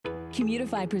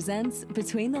Commutify presents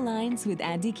Between the Lines with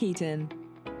Andy Keaton.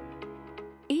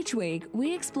 Each week,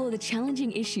 we explore the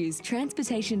challenging issues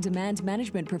transportation demand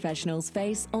management professionals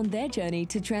face on their journey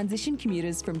to transition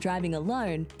commuters from driving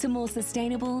alone to more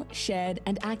sustainable, shared,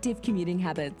 and active commuting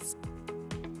habits.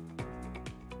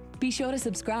 Be sure to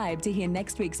subscribe to hear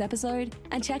next week's episode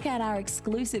and check out our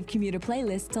exclusive commuter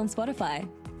playlists on Spotify.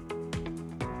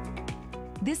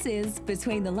 This is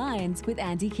Between the Lines with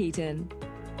Andy Keaton.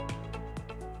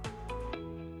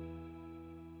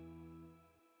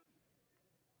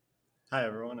 Hi,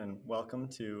 everyone, and welcome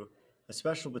to a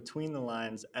special Between the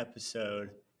Lines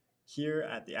episode here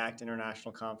at the ACT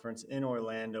International Conference in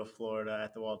Orlando, Florida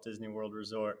at the Walt Disney World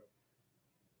Resort.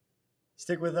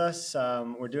 Stick with us.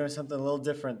 We're doing something a little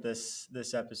different this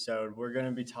episode. We're going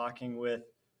to be talking with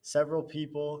several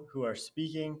people who are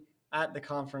speaking at the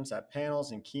conference at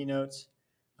panels and keynotes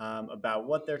about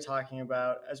what they're talking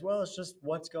about, as well as just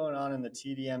what's going on in the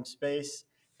TDM space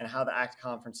and how the ACT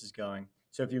conference is going.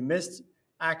 So if you missed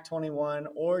Act 21,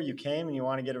 or you came and you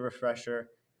want to get a refresher,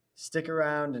 stick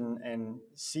around and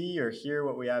see or hear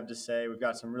what we have to say. We've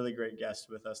got some really great guests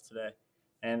with us today,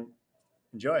 and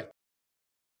enjoy.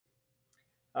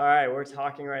 All right, we're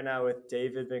talking right now with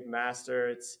David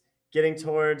McMaster. It's getting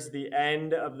towards the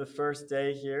end of the first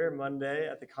day here, Monday,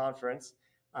 at the conference.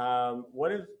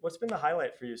 What's been the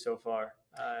highlight for you so far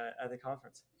at the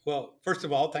conference? Well, first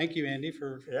of all, thank you, Andy,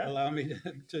 for allowing me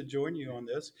to join you on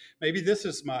this. Maybe this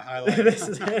is my highlight. This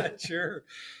is I'm not sure.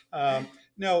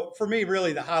 No, for me,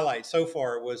 really, the highlight so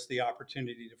far was the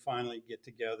opportunity to finally get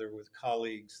together with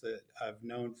colleagues that I've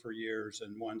known for years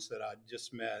and ones that I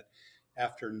just met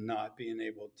after not being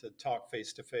able to talk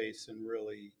face-to-face and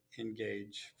really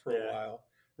engage for a while.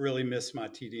 Really miss my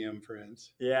TDM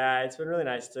friends. Yeah, it's been really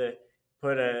nice to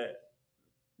put a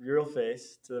real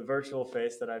face to the virtual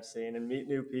face that I've seen and meet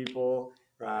new people,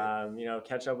 right.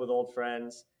 Catch up with old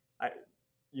friends.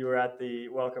 You were at the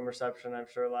welcome reception, I'm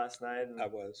sure, last night. And I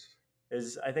was.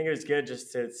 I think it was good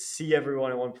just to see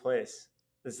everyone in one place.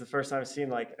 This is the first time I've seen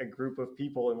like a group of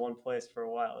people in one place for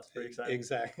a while. It's pretty exciting.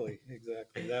 Exactly.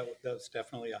 That was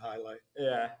definitely a highlight.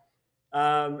 Yeah.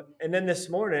 And then this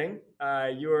morning,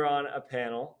 you were on a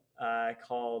panel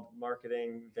called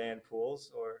Marketing Van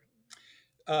Pools, or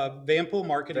Vanpool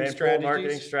Marketing Strategies.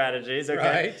 Marketing Strategies.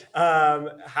 Okay.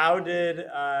 Right. How'd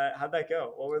that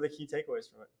go? What were the key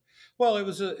takeaways from it? Well,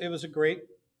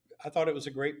 I thought it was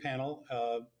a great panel.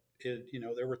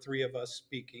 There were three of us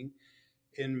speaking.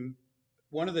 And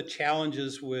one of the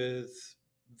challenges with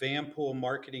Vanpool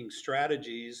Marketing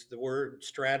Strategies, the word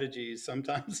strategies,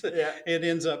 sometimes it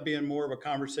ends up being more of a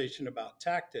conversation about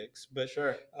tactics. But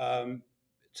sure.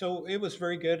 So it was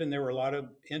very good, and there were a lot of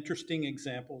interesting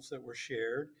examples that were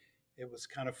shared. It was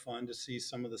kind of fun to see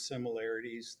some of the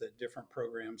similarities that different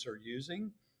programs are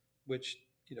using, which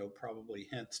probably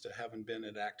hints to having been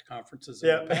at ACT conferences in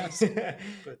the past.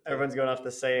 But everyone's going off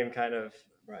the same kind of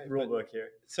rule book here.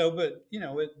 So,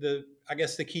 I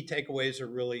guess the key takeaways are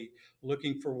really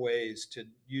looking for ways to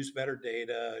use better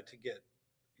data to get,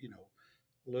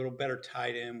 a little better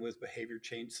tied in with behavior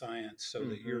change science so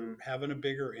that you're having a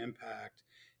bigger impact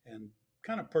and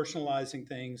kind of personalizing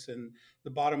things. And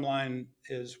the bottom line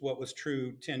is what was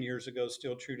true 10 years ago,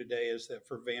 still true today, is that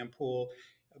for Vanpool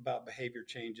about behavior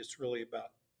change, it's really about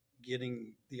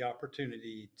getting the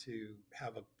opportunity to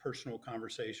have a personal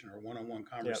conversation or one-on-one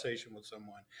conversation with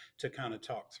someone to kind of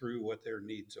talk through what their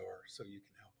needs are so you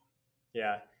can help them.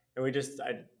 Yeah. And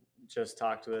I just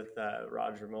talked with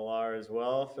Roger Millar as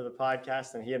well for the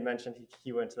podcast, and he had mentioned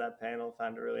he went to that panel,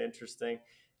 found it really interesting,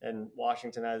 and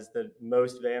Washington has the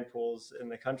most van pools in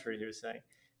the country, he was saying.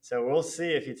 So we'll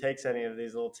see if he takes any of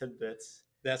these little tidbits.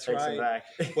 That's right.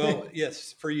 Well,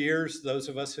 yes, for years, those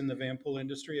of us in the Vanpool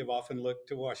industry have often looked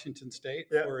to Washington State,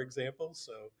 for example.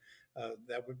 So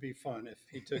that would be fun if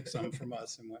he took some from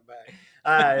us and went back.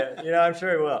 I'm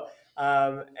sure he will.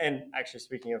 And actually,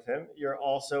 speaking of him, you're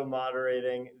also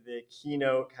moderating the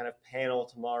keynote kind of panel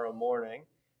tomorrow morning.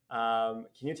 Can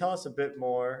you tell us a bit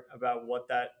more about what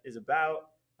that is about,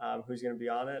 who's going to be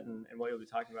on it, and what you'll be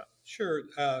talking about? Sure.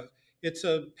 It's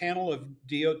a panel of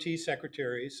DOT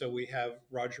secretaries. So we have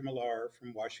Roger Millar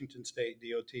from Washington State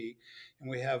DOT, and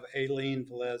we have Aileen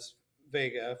Velez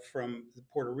Vega from the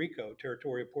Puerto Rico,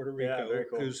 territory of Puerto Rico,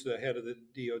 cool. Who's the head of the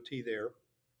DOT there.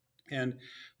 And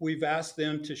we've asked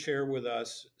them to share with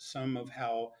us some of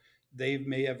how they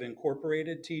may have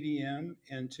incorporated TDM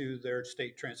into their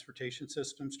state transportation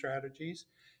system strategies,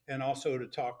 and also to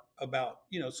talk about,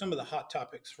 some of the hot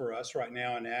topics for us right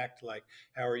now in ACT, like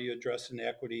how are you addressing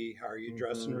equity? How are you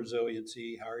addressing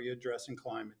resiliency? How are you addressing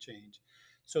climate change?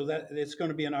 So that it's going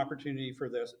to be an opportunity for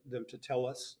them to tell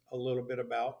us a little bit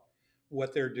about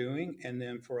what they're doing, and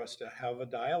then for us to have a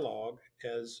dialogue,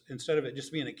 as instead of it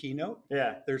just being a keynote,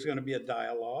 Yeah. there's going to be a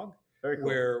dialogue Very cool.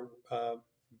 where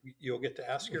you'll get to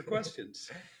ask your questions.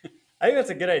 I think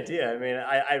that's a good idea. I mean,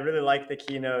 I really like the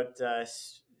keynote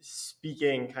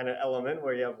speaking kind of element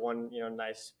where you have one,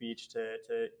 nice speech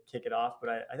to kick it off.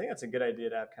 But I think that's a good idea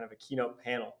to have kind of a keynote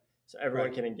panel so everyone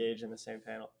Right. can engage in the same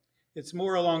panel. It's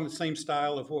more along the same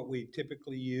style of what we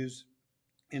typically use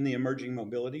in the emerging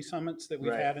mobility summits that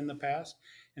we've Right. had in the past,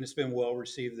 and it's been well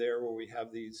received there, where we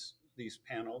have these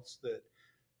panels that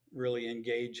really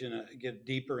engage in get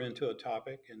deeper into a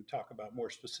topic and talk about more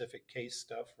specific case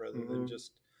stuff rather than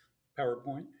just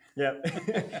PowerPoint. Yep,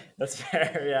 that's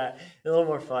fair. Yeah, a little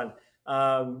more fun.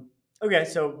 Okay,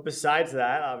 so besides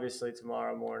that, obviously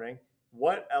tomorrow morning,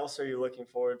 what else are you looking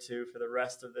forward to for the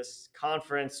rest of this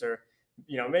conference, or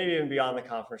maybe even beyond the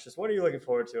conference? Just what are you looking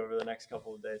forward to over the next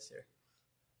couple of days here?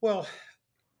 Well,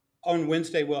 on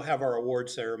Wednesday we'll have our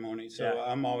award ceremony, so Yeah.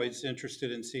 I'm always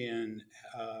interested in seeing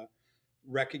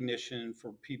recognition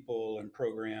for people and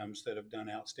programs that have done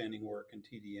outstanding work in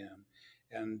TDM,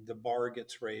 and the bar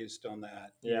gets raised on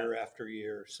that year after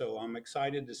year. So I'm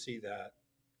excited to see that.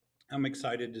 I'm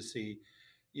excited to see,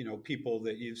 people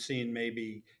that you've seen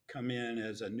maybe come in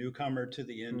as a newcomer to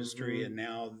the industry and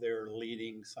now they're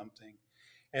leading something.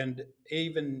 And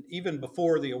even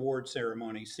before the award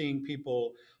ceremony, seeing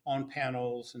people on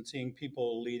panels and seeing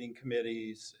people leading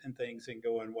committees and things and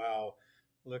going, wow,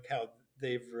 look how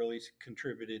they've really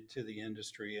contributed to the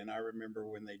industry. And I remember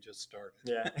when they just started.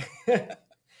 Yeah.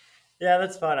 Yeah,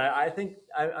 that's fun. I think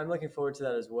I'm looking forward to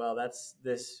that as well. That's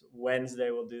this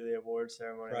Wednesday. We'll do the award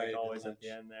ceremony, Right, like always at the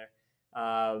end there.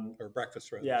 Or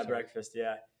breakfast, rather. Yeah, sorry. breakfast.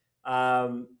 Yeah.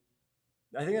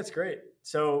 I think that's great.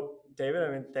 So, David,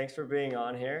 I mean, thanks for being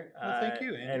on here. Well, thank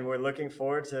you, Andy. And we're looking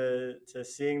forward to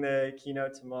seeing the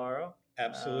keynote tomorrow.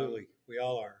 Absolutely. We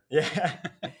all are. Yeah.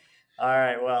 All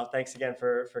right. Well, thanks again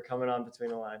for coming on Between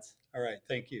the Lines. All right.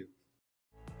 Thank you.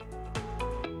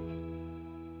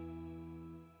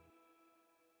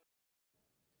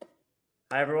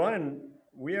 Hi, everyone. And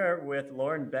we are with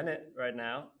Lauren Bennett right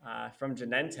now from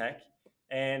Genentech.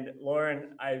 And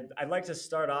Lauren, I'd like to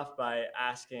start off by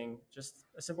asking just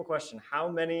a simple question. How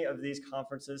many of these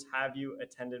conferences have you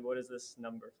attended? What is this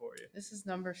number for you? This is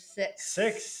number 6.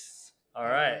 6. All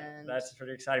right. That's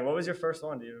pretty exciting. What was your first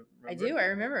one? Do you remember? I do. I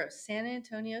remember it was San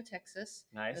Antonio, Texas.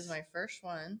 Nice. It was my first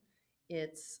one.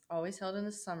 It's always held in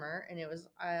the summer, and it was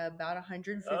about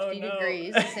 150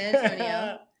 degrees in San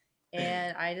Antonio.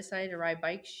 And I decided to ride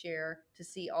bike share to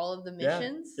see all of the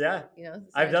missions. Yeah.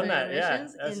 I've done that.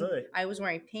 Missions. Yeah, absolutely. And I was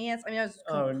wearing pants. I mean, I was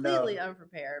completely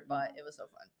unprepared, but it was so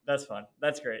fun. That's fun.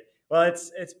 That's great. Well,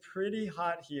 it's pretty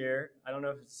hot here. I don't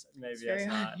know if it's as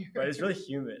hot, but it's really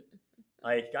humid.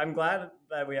 Like, I'm glad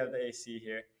that we have the AC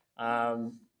here.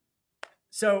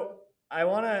 So I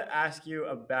want to ask you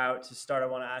about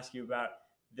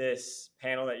this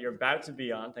panel that you're about to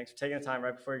be on. Thanks for taking the time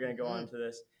right before you're going to go on to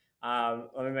this.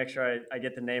 Let me make sure I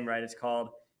get the name right. It's called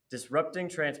Disrupting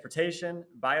Transportation,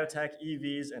 Biotech,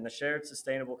 EVs, and the Shared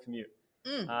Sustainable Commute.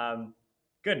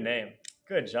 Good name.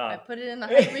 Good job. I put it in the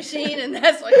hype machine, and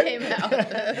that's what came out.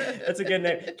 That's a good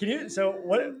name. So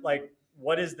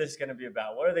what is this going to be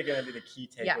about? What are they going to be the key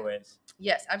takeaways?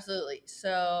 Yeah. Yes, absolutely.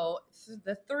 So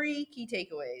the 3 key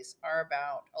takeaways are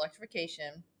about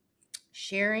electrification,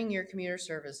 sharing your commuter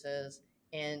services,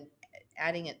 and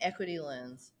adding an equity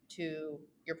lens to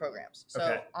your programs.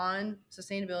 So on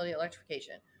sustainability,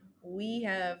 electrification, we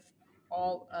have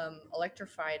all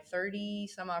electrified 30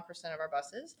 some odd % of our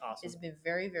buses. Awesome. It's been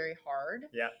very, very hard.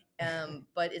 Yeah.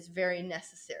 But it's very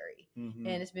necessary, and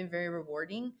it's been very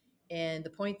rewarding. And the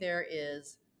point there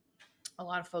is, a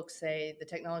lot of folks say the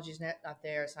technology's not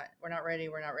there. We're not ready.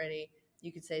 We're not ready.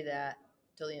 You could say that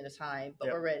till the end of time, but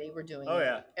we're ready. We're doing it.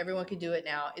 Yeah. Everyone can do it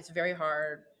now. It's very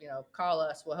hard. Call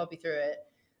us. We'll help you through it.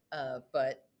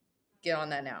 But get on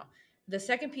that now. The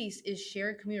second piece is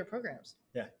shared commuter programs.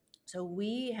 Yeah. So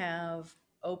we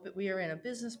are in a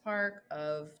business park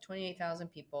of 28,000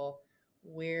 people.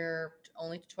 We're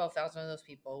only 12,000 of those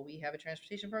people. We have a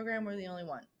transportation program. We're the only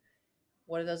one.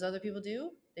 What do those other people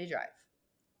do? They drive.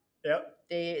 Yep.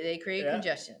 They create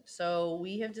congestion. So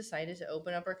we have decided to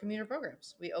open up our commuter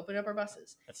programs. We open up our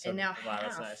buses. And now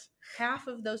half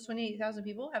of those 28,000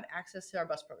 people have access to our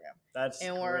bus program. That's great.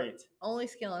 And we're only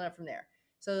scaling up from there.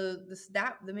 So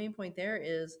the main point there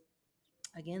is,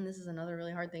 again, this is another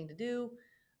really hard thing to do.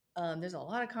 There's a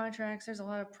lot of contracts. There's a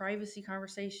lot of privacy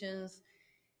conversations.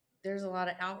 There's a lot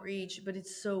of outreach, but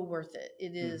it's so worth it.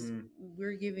 It is.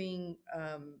 We're giving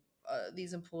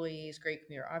these employees great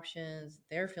commuter options.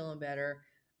 They're feeling better.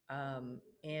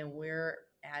 And we're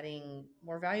adding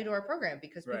more value to our program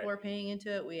because people Right. are paying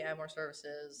into it. We add more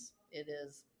services. It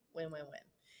is win-win-win.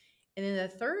 And then the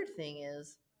third thing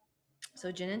is,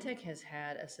 so Genentech has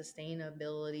had a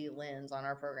sustainability lens on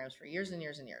our programs for years and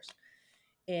years and years.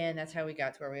 And that's how we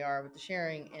got to where we are with the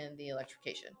sharing and the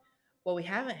electrification. What we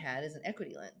haven't had is an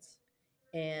equity lens.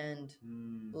 And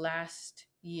last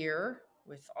year,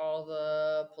 with all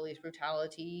the police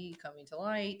brutality coming to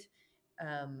light,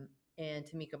 and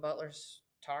Tamika Butler's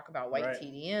talk about white Right.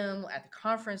 TDM at the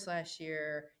conference last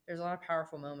year, there's a lot of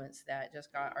powerful moments that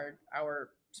just got our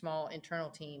small internal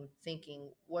team thinking,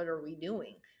 what are we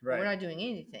doing? Right. Well, we're not doing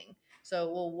anything.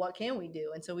 So, well, what can we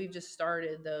do? And so we've just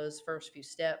started those first few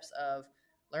steps of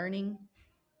learning,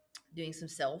 doing some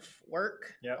self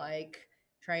work, Yep. like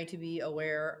trying to be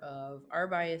aware of our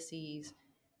biases,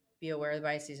 be aware of the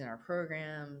biases in our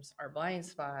programs, our blind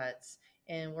spots,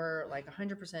 and we're like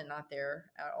 100% not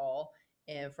there at all.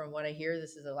 And from what I hear,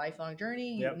 this is a lifelong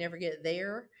journey. You Yep. never get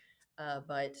there,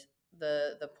 but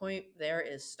the point there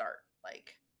is start.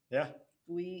 Like, Yeah.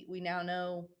 we now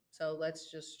know, so let's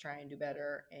just try and do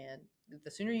better. And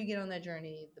the sooner you get on that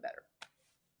journey, the better.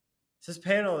 So this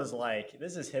panel is like,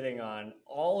 this is hitting on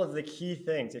all of the key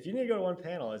things. If you need to go to one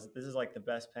panel, this is like the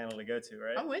best panel to go to,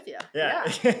 right? I'm with you. Yeah.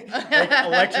 Like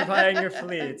electrifying your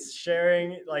fleets,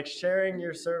 sharing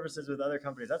your services with other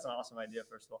companies. That's an awesome idea,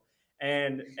 first of all.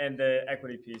 And the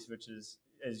equity piece, which is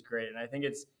great. And I think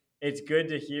it's good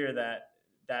to hear that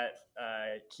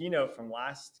keynote from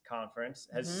last conference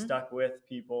has stuck with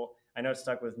people. I know it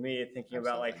stuck with me, thinking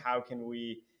about like, how can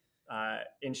we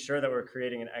ensure that we're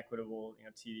creating an equitable,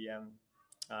 TDM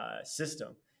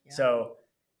system. Yeah. So,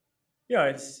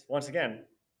 it's, once again,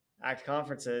 ACT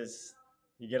conferences,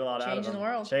 you get a lot out of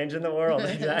them. Changing the world.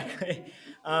 Exactly.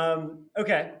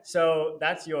 Okay, so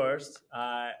that's yours.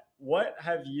 What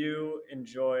have you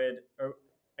enjoyed, or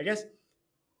I guess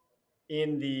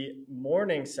in the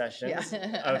morning sessions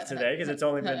of today, because it's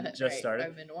only been just started.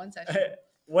 I've been to one session.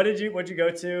 What'd you go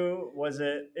to? Was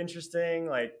it interesting?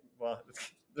 Like, well,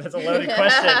 that's a loaded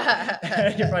question.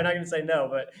 You're probably not going to say no,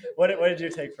 but what did you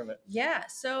take from it? Yeah,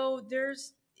 so the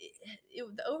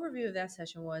overview of that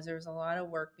session was there was a lot of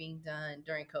work being done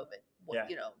during COVID.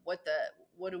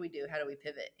 What do we do? How do we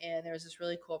pivot? And there was this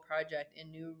really cool project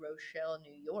in New Rochelle,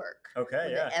 New York.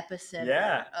 Okay, the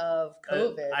epicenter of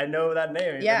COVID. I know that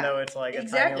name, even though it's like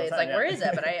exactly. It's like, where is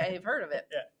that? But I've heard of it.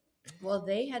 Yeah. Well,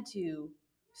 they had to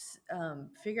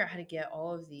figure out how to get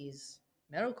all of these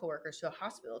medical workers to a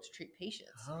hospital to treat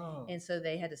patients. Oh. And so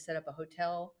they had to set up a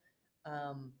hotel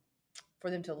for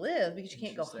them to live, because you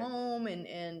can't go home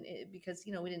because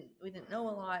we didn't know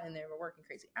a lot, and they were working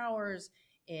crazy hours.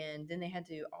 And then they had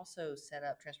to also set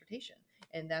up transportation,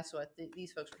 and that's what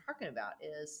these folks were talking about,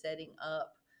 is setting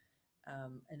up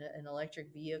an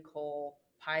electric vehicle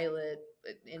pilot.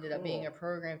 It ended up being a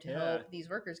program to help these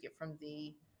workers get from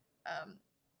the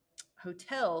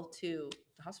hotel to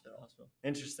the hospital.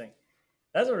 Interesting.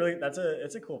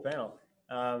 It's a cool panel.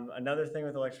 Another thing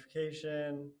with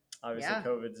electrification, obviously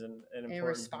COVID's an important. And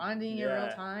responding in real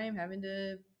time, having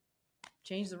to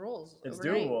change the rules. It's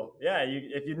overnight. doable. Yeah,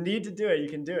 if you need to do it, you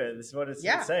can do it. This is what it's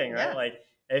saying, right? Yeah. Like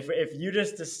if you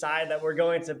just decide that we're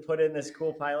going to put in this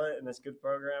cool pilot and this good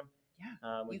program,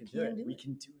 we can do it. We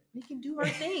can do it. We can do our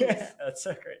things. That's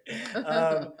so great.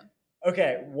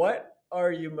 Okay, what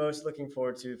are you most looking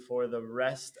forward to for the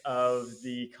rest of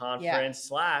the conference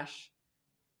 /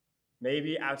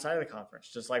 maybe outside of the conference?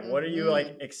 Just like, what are you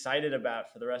like excited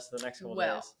about for the rest of the next couple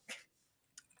days?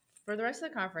 For the rest of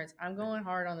the conference, I'm going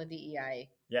hard on the DEI,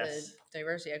 the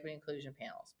diversity, equity, inclusion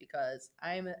panels, because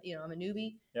I'm a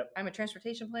newbie. Yep. I'm a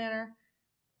transportation planner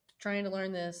trying to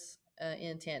learn this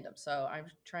in tandem. So I'm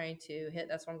trying to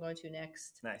that's what I'm going to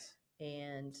next. Nice.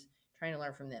 And trying to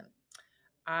learn from them.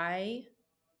 I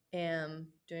am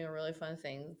doing a really fun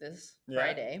thing this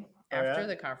Friday after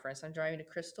the conference. I'm driving to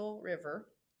Crystal River.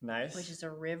 Nice. Which is a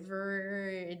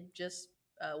river just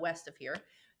west of here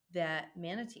that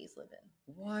manatees live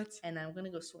in. What? And I'm going to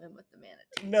go swim with the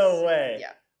manatees. No way.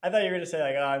 Yeah. I thought you were going to say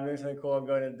like, I'm doing something cool. I'm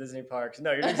going to Disney parks.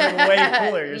 No, you're doing something way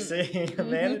cooler. You're seeing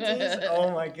manatees.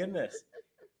 Oh my goodness.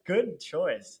 Good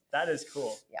choice. That is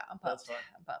cool. Yeah, I'm pumped.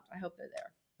 I'm pumped. I hope they're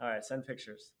there. All right, send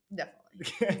pictures.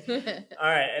 Definitely. All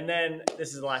right, and then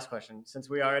this is the last question. Since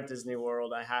we are at Disney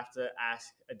World, I have to ask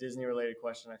a Disney-related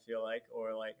question, I feel like,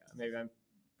 or like maybe I'm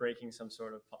breaking some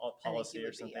sort of policy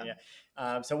or something.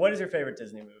 Yeah. So what is your favorite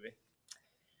Disney movie?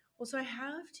 Well, so I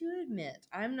have to admit,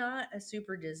 I'm not a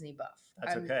super Disney buff.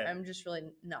 That's okay. I'm just really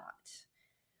not.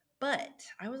 But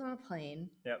I was on a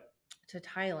plane to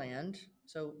Thailand,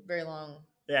 so very long.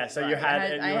 Yeah, so I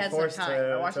had had forced some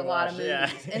time. I watched a lot of movies.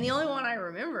 Yeah. And the only one I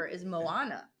remember is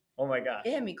Moana. Oh my gosh.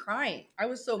 It had me crying. I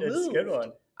was so It's a moved. good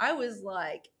one. I was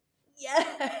like,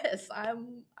 yes, I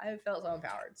felt so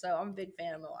empowered. So I'm a big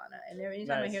fan of Moana. And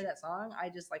anytime I Nice. hear that song, I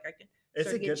just like I can It's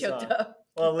start a to get good choked song. up.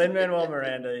 Well, Lin-Manuel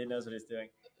Miranda, he knows what he's doing.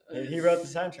 He wrote the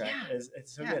soundtrack. Yeah.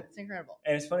 It's so Yeah, good. it's incredible.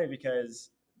 And it's funny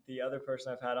because the other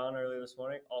person I've had on earlier this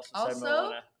morning also said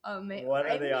Also, Moana. What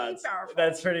are the odds? powerful.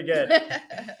 That's pretty good.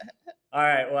 All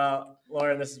right. Well,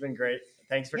 Lauren, this has been great.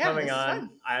 Thanks for coming this is on. fun.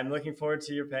 I'm looking forward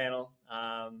to your panel.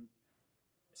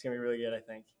 It's going to be really good, I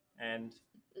think. And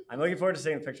I'm looking forward to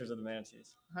seeing the pictures of the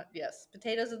manatees. Yes,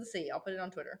 potatoes of the sea. I'll put it on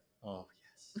Twitter. Oh,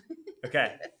 yes.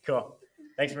 Okay, cool.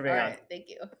 Thanks for being on. Thank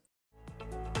you.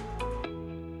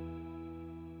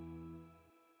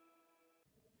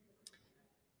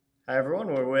 Hi, everyone.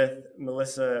 We're with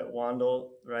Melissa Wandel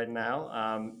right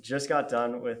now. Just got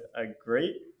done with a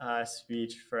great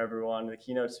speech for everyone. The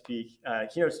keynote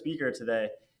speaker today,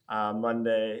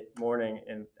 Monday morning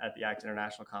at the ACT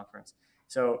International Conference.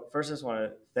 So first, I just want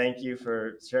to thank you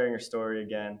for sharing your story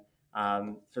again.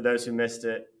 For those who missed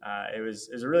it, it was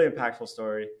a really impactful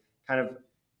story, kind of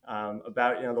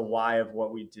about the why of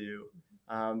what we do.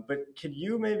 But could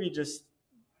you maybe just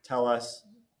tell us,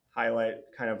 highlight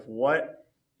kind of what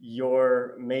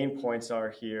your main points are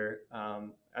here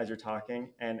as you're talking,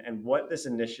 and what this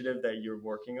initiative that you're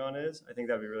working on is? I think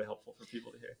that'd be really helpful for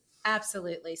people to hear.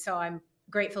 Absolutely. So I'm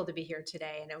grateful to be here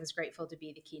today, and I was grateful to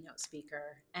be the keynote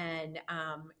speaker. And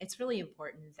it's really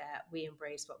important that we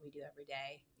embrace what we do every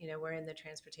day. We're in the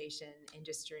transportation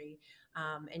industry,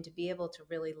 and to be able to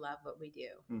really love what we do.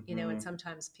 Mm-hmm. And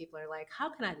sometimes people are like, how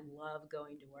can I love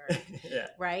going to work? Yeah.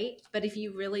 Right? But if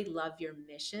you really love your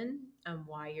mission and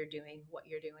why you're doing what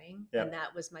you're doing, Yep. and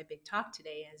that was my big talk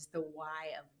today, is the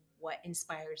why of what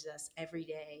inspires us every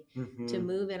day Mm-hmm. to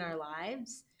move in our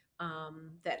lives,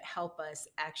 that help us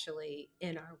actually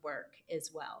in our work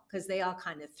as well, because they all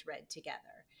kind of thread together.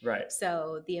 Right.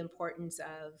 So the importance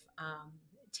of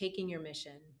taking your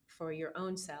mission for your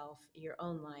own self, your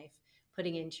own life,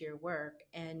 putting into your work,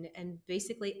 and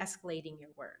basically escalating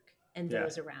your work and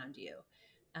those around you,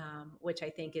 which I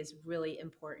think is really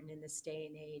important in this day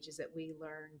and age, is that we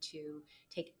learn to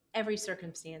take every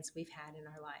circumstance we've had in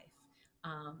our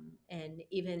life. And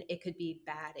even it could be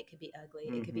bad, it could be ugly,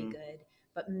 it could be good,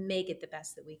 but make it the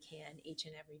best that we can each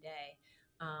and every day.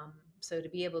 So to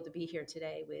be able to be here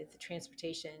today with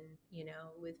transportation,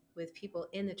 with people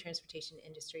in the transportation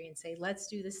industry, and say, let's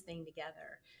do this thing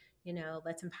together,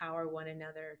 let's empower one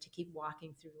another to keep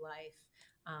walking through life,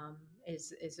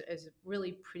 is a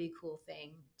really pretty cool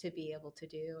thing to be able to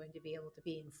do, and to be able to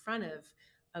be in front of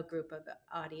a group of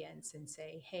audience and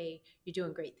say, hey, you're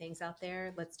doing great things out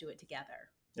there. Let's do it together.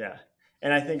 Yeah.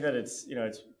 And I think that it's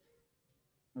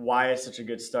why it's such a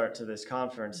good start to this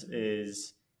conference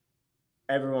is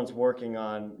everyone's working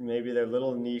on maybe their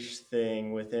little niche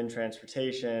thing within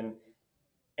transportation.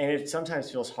 And it sometimes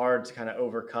feels hard to kind of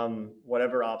overcome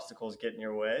whatever obstacles get in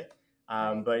your way.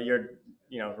 But you're,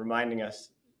 reminding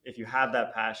us, if you have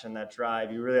that passion, that drive,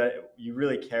 you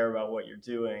really care about what you're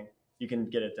doing, you can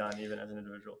get it done even as an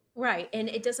individual. Right. And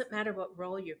it doesn't matter what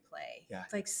role you play. Yeah.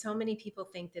 It's like so many people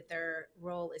think that their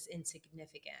role is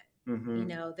insignificant.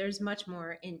 Mm-hmm. There's much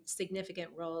more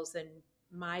significant roles than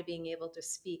my being able to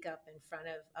speak up in front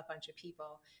of a bunch of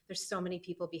people. There's so many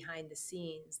people behind the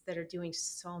scenes that are doing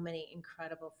so many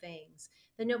incredible things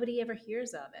that nobody ever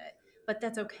hears of it. But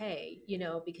that's okay,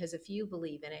 because if you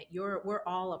believe in it, we're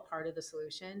all a part of the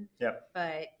solution. Yep.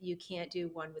 But you can't do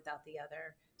one without the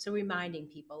other. So reminding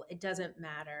people, it doesn't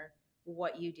matter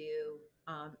what you do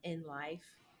in life,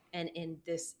 and in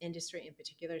this industry in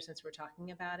particular, since we're talking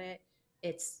about it,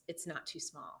 it's not too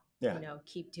small. Yeah.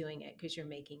 Keep doing it, because you're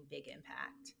making big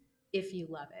impact if you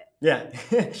love it.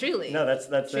 Yeah. Truly. No, that's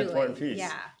Truly. the important piece.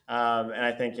 Yeah. And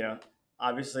I think,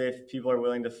 obviously if people are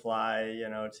willing to fly,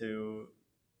 to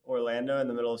Orlando in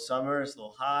the middle of summer, it's a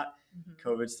little hot. Mm-hmm.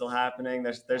 COVID's still happening.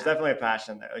 There's definitely a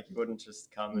passion there. Like, you wouldn't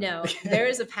just come. No, there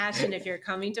is a passion if you're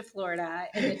coming to Florida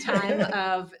in the time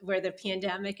of where the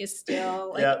pandemic is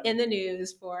still in the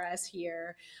news for us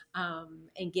here,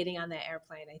 and getting on that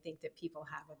airplane. I think that people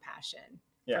have a passion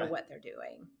for what they're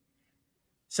doing.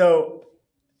 So,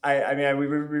 we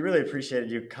really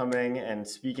appreciated you coming and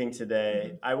speaking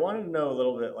today. Mm-hmm. I wanted to know a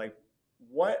little bit,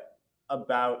 what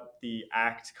about the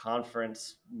ACT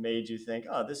conference made you think,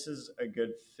 oh, this is a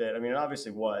good fit? It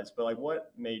obviously was, but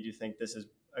what made you think this is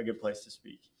a good place to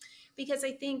speak? Because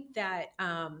I think that,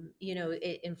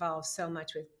 it involves so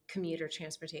much with commuter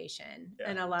transportation,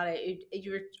 and a lot of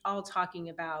you're all talking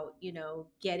about,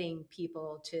 getting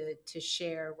people to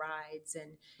share rides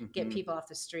and get people off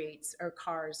the streets, or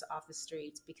cars off the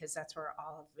streets, because that's where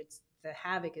all of the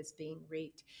havoc is being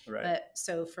wreaked. Right. But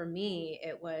so for me,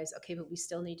 it was okay, but we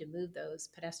still need to move those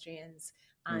pedestrians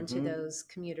onto those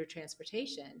commuter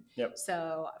transportation. Yep.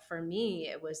 So for me,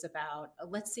 it was about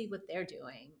let's see what they're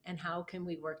doing and how can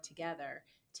we work together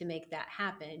to make that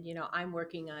happen. You know, I'm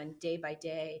working on day by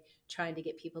day trying to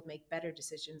get people to make better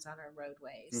decisions on our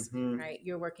roadways, right?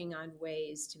 You're working on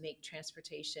ways to make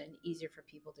transportation easier for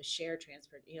people to share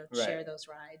share those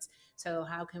rides. So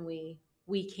how can we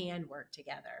can work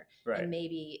together? Right. And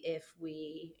maybe if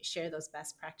we share those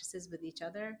best practices with each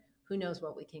other, who knows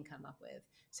what we can come up with.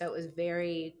 So it was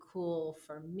very cool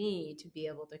for me to be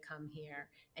able to come here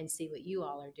and see what you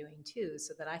all are doing too,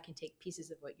 so that I can take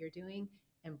pieces of what you're doing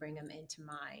and bring them into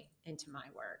my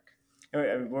work.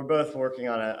 And we're both working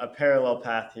on a parallel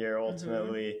path here,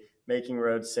 ultimately making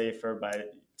roads safer by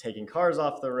taking cars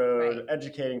off the road,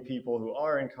 educating people who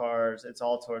are in cars. It's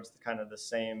all towards the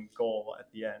same goal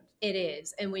at the end. It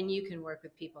is. And when you can work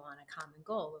with people on a common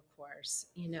goal, of course,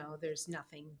 there's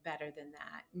nothing better than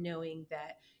that, knowing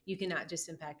that you can not just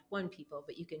impact one people,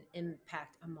 but you can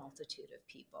impact a multitude of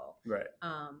people. Right.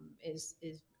 Is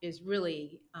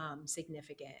really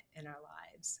significant in our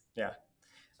lives. Yeah.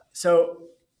 So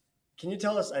can you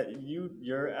tell us,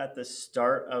 you're at the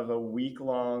start of a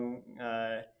week-long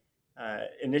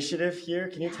initiative here.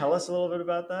 Can you tell us a little bit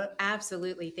about that?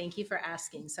 Absolutely. Thank you for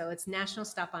asking. So it's National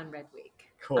Stop on Red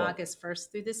Week. Cool. August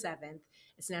 1st through the 7th.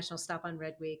 It's National Stop on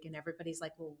Red Week. And everybody's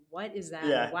like, well, what is that?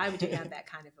 Yeah. Why would you have that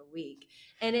kind of a week?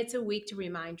 And it's a week to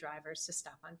remind drivers to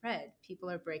stop on red.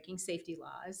 People are breaking safety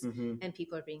laws and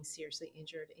people are being seriously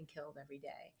injured and killed every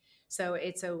day. So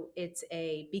it's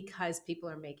because people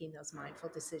are making those mindful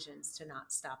decisions to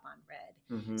not stop on red.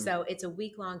 So it's a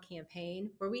week-long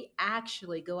campaign where we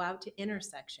actually go out to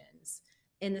intersections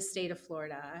in the state of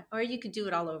Florida, or you could do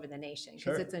it all over the nation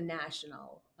because it's a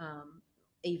national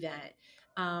event,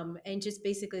 and just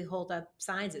basically hold up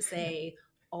signs that say,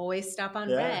 always stop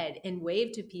on red, and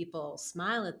wave to people,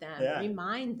 smile at them,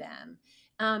 remind them.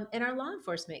 And our law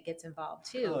enforcement gets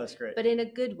involved too. Oh, that's great. But in a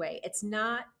good way. It's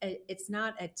not a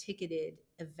ticketed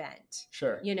event.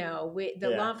 Sure.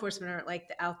 The law enforcement aren't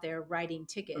out there writing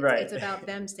tickets. Right. It's about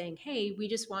them saying, hey, we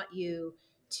just want you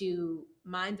to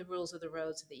mind the rules of the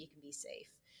road so that you can be safe.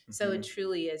 So it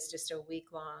truly is just a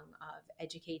week long of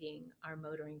educating our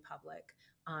motoring public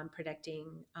on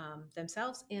protecting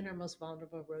themselves and our most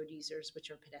vulnerable road users, which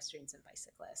are pedestrians and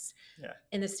bicyclists. Yeah.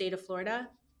 In the state of Florida,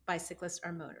 bicyclists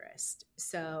are motorists.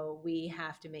 So we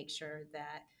have to make sure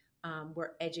that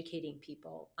we're educating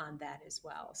people on that as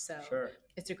well. So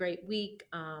it's a great week.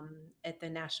 At the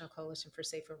National Coalition for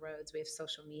Safer Roads, we have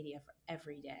social media for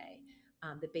every day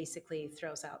that basically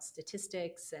throws out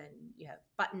statistics, and you have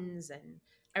buttons and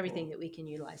everything that we can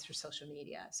utilize for social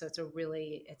media. So it's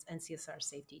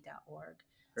ncsrsafety.org.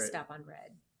 Stop on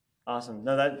red. Awesome.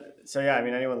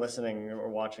 Anyone listening or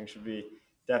watching should be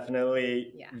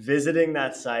definitely visiting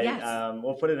that site. Yes.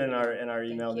 We'll put it in our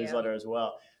email newsletter as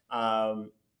well.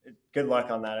 Good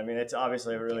luck on that. I mean, it's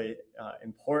obviously a really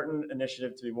important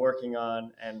initiative to be working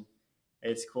on, and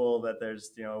it's cool that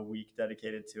there's a week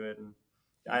dedicated to it. And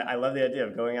I love the idea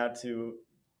of going out to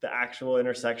the actual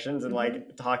intersections and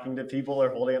talking to people, or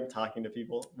talking to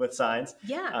people with signs.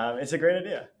 Yeah. It's a great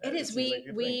idea. It is.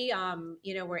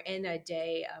 We're in a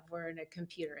day of, we're in a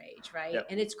computer age, right? Yep.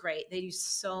 And it's great. They do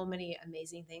so many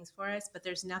amazing things for us, but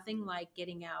there's nothing like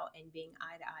getting out and being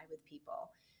eye to eye with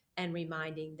people and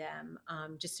reminding them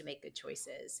just to make good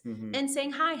choices and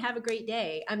saying, hi, have a great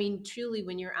day. I mean, truly,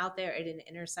 when you're out there at an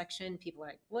intersection, people are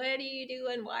like, what are you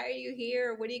doing? Why are you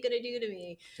here? What are you going to do to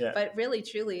me? Yeah. But really,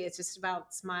 truly, it's just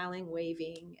about smiling,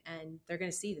 waving, and they're going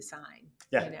to see the sign.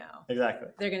 Yeah, exactly.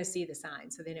 They're going to see the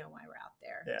sign, so they know why we're out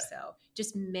there. Yeah. So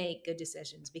just make good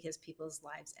decisions, because people's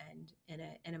lives end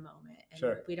in a moment.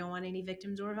 And we don't want any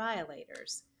victims or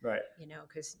violators. Right.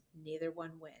 Because neither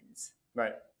one wins.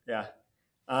 Right. Yeah.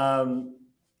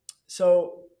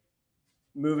 So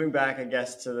moving back, I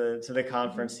guess, to the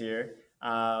conference here,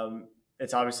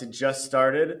 it's obviously just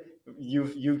started.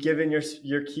 You've given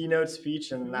your keynote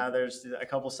speech, and now there's a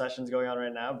couple sessions going on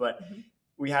right now, but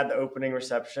we had the opening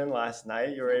reception last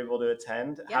night. You were able to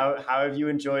attend. How have you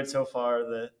enjoyed so far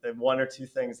the one or two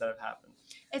things that have happened?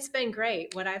 It's been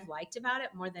great. What I've liked about it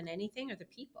more than anything are the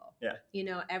people. Yeah.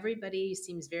 Everybody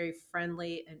seems very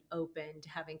friendly and open to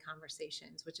having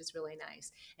conversations, which is really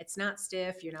nice. It's not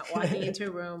stiff. You're not walking into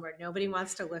a room where nobody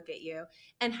wants to look at you.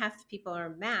 And half the people are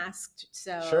masked.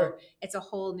 So it's a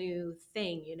whole new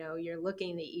thing. You're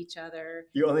looking at each other.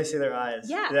 You only see their eyes.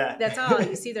 Yeah. That's all.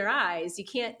 You see their eyes. You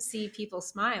can't see people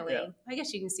smiling. Yeah. I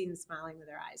guess you can see them smiling with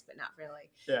their eyes, but not really.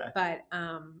 Yeah.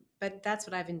 But that's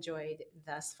what I've enjoyed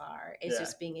thus far. It's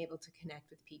just being able to connect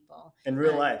with people in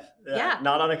real life. Yeah.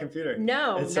 Not on a computer.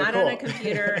 No, it's not so cool. on a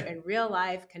computer, in real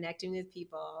life, connecting with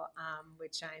people,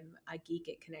 which I'm a geek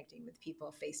at connecting with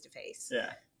people face to face.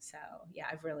 Yeah. So yeah,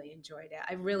 I've really enjoyed it.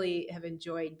 I really have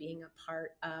enjoyed being a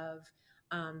part of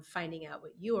finding out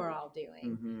what you are all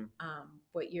doing,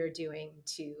 what you're doing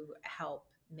to help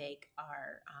make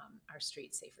our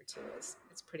streets safer too.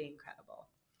 It's pretty incredible.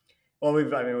 Well,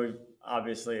 we've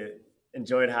obviously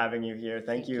enjoyed having you here.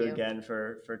 Thank you again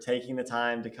for taking the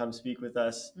time to come speak with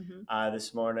us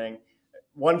this morning.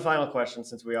 One final question,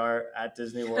 since we are at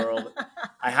Disney World,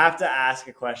 I have to ask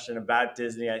a question about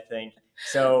Disney, I think.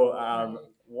 So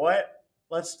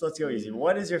let's go easy.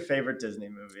 What is your favorite Disney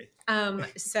movie?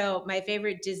 So my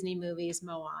favorite Disney movie is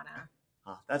Moana.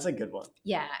 Oh, that's a good one.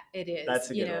 Yeah, it is. That's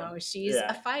a good one. She's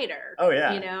a fighter. Oh,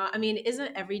 yeah.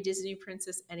 Isn't every Disney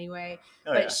princess anyway?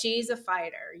 Oh, but she's a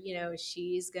fighter.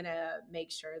 She's gonna make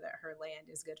sure that her land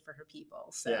is good for her people.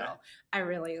 So I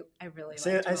really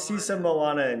I see some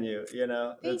Moana in you.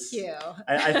 Thank you.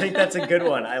 I think that's a good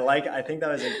one. I think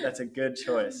that's a good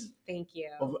choice. Thank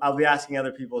you. Well, I'll be asking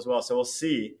other people as well, so we'll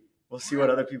see. We'll see what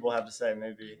other people have to say.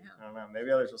 Maybe I don't know.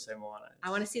 Maybe others will say Moana. I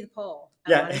want to see the poll.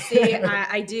 Yeah. I want to see.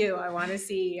 I do. I want to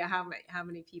see how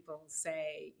many people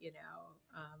say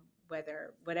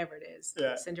whatever it is,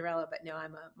 Cinderella. But no,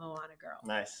 I'm a Moana girl.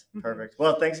 Nice, perfect.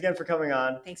 Well, thanks again for coming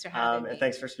on. Thanks for having me. And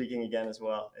thanks for speaking again as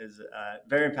well. Is a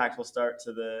very impactful start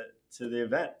to the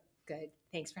event. Good.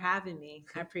 Thanks for having me.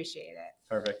 I appreciate it.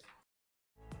 Perfect.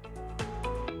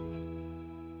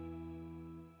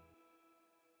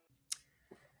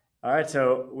 All right,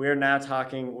 so we're now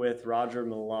talking with Roger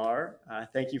Millar.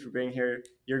 Thank you for being here.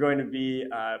 You're going to be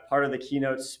part of the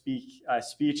keynote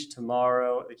speech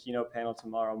tomorrow, the keynote panel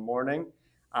tomorrow morning.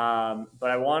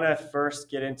 But I want to first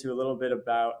get into a little bit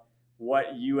about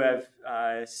what you have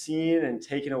seen and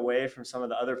taken away from some of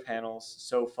the other panels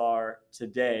so far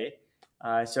today.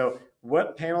 So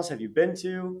what panels have you been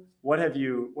to? What are kind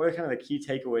of the key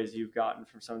takeaways you've gotten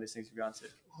from some of these things you've gone to?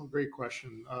 Well, great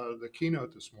question. The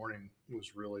keynote this morning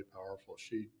was really powerful.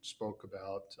 She spoke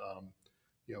about,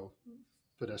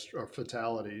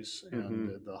 fatalities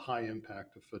and the high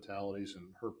impact of fatalities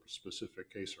in her specific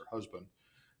case, her husband,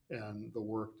 and the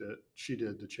work that she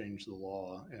did to change the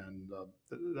law. And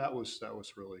that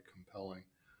was really compelling.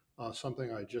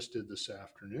 Something I just did this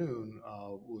afternoon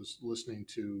was listening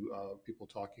to people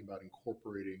talking about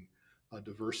incorporating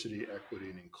diversity, equity,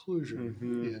 and inclusion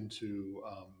into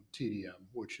TDM,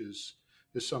 which is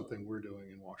something we're doing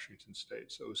in Washington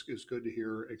State. So it's good to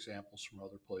hear examples from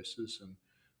other places and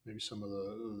maybe some of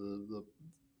the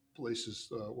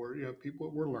places where people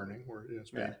we're learning.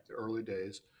 It's been the early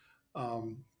days.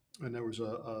 And there was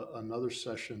another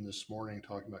session this morning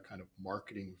talking about kind of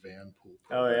marketing van pool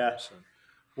programs. And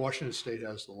Washington State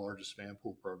has the largest van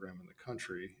pool program in the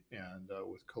country, and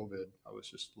with COVID, I was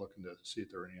just looking to see if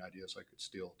there were any ideas I could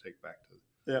take back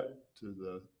to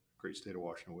the great state of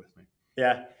Washington with me.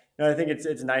 Yeah, no, I think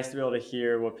it's nice to be able to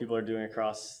hear what people are doing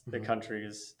across the country,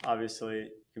 because obviously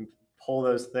you can pull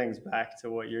those things back to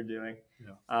what you're doing.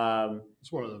 Yeah,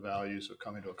 it's one of the values of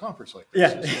coming to a conference like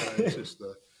this. It's just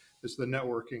it's the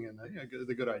networking and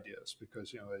the good ideas,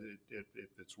 because if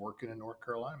it's working in North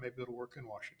Carolina, maybe it'll work in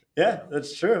Washington. Yeah,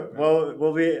 that's true. Well,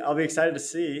 I'll be excited to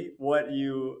see what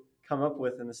you come up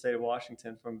with in the state of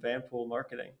Washington from van pool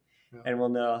marketing, and we'll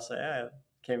know. I'll say, I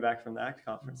came back from the ACT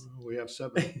conference. We have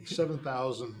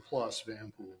 7,000 plus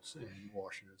van pools in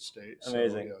Washington State.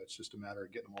 Amazing. So it's just a matter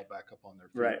of getting them all back up on their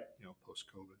feet, post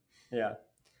COVID. Yeah.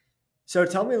 So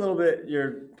tell me a little bit,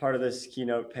 you're part of this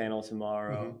keynote panel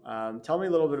tomorrow. Tell me a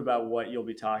little bit about what you'll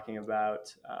be talking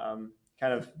about,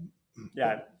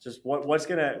 just what will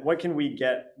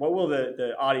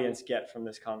the audience get from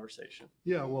this conversation?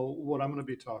 Yeah, well, what I'm going to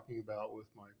be talking about with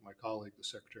my colleague, the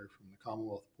Secretary from the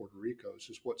Commonwealth of Puerto Rico, is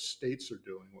just what states are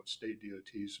doing, what state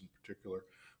DOTs in particular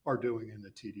are doing in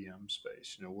the TDM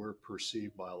space. We're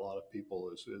perceived by a lot of people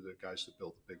as the guys that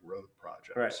built the big road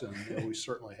projects. Right. And we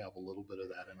certainly have a little bit of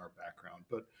that in our background,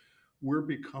 but we're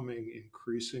becoming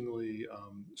increasingly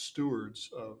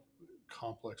stewards of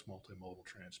complex multimodal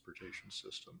transportation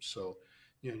systems. So,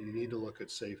 you need to look at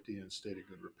safety and state of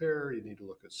good repair. You need to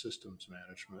look at systems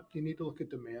management. You need to look at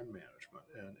demand management.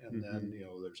 And then,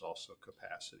 there's also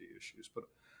capacity issues. But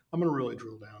I'm going to really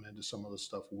drill down into some of the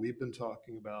stuff we've been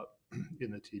talking about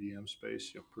in the TDM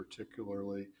space,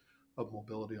 particularly of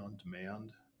mobility on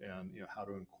demand, and how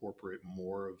to incorporate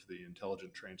more of the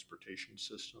intelligent transportation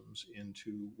systems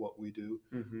into what we do,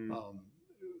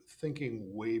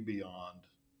 thinking way beyond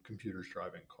computers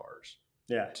driving cars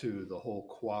to the whole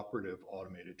cooperative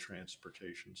automated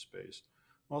transportation space.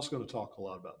 I'm also going to talk a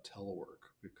lot about telework,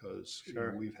 because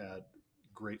we've had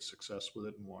great success with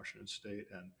it in Washington State,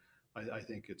 and I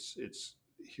think it's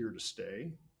here to stay.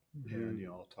 And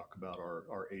I'll talk about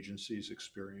our agency's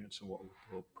experience and what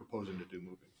we're proposing to do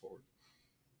moving forward.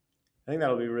 I think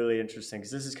that'll be really interesting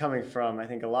because this is coming from, I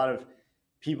think a lot of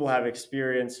people have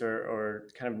experience or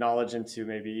kind of knowledge into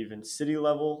maybe even city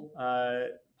level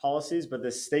policies, but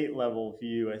the state level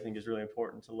view I think is really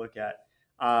important to look at.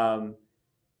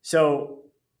 So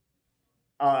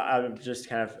I'll just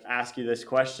kind of ask you this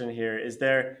question here. Is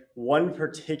there one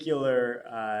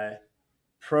particular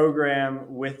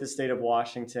program with the state of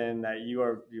Washington that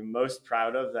you're most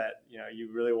proud of, that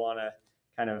you really want to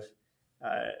kind of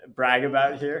brag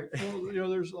about here? Well,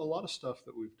 there's a lot of stuff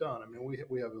that we've done. I mean,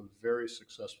 we have a very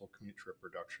successul commute trip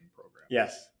reduction program.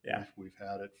 Yes, yeah, we've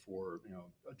had it for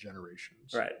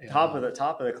generations. Right, and, top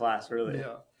of the class, really.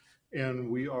 Yeah,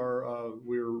 and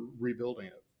we're rebuilding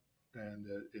it, and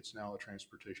it's now a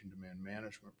transportation demand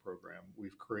management program.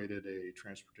 We've created a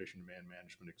transportation demand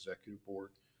management executive board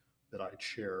that I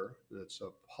chair. That's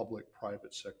a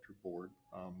public-private sector board.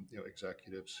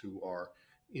 Executives who are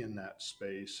in that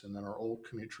space, and then our old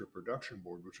commute trip reduction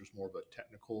board, which was more of a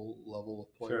technical level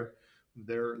of player.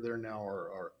 Sure. They're now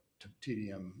our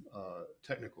TDM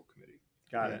technical committee.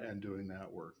 Got it. And doing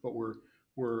that work. But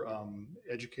we're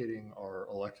educating our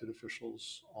elected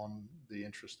officials on the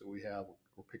interest that we have.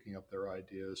 We're picking up their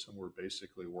ideas, and we're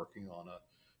basically working on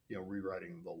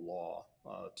rewriting the law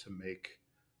to make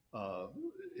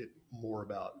it more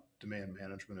about demand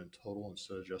management in total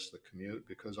instead of just the commute,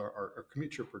 because our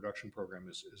commute trip reduction program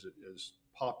is as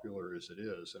popular as it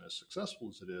is and as successful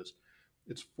as it is.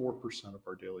 It's 4% of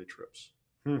our daily trips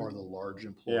are the large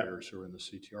employers who are in the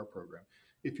CTR program.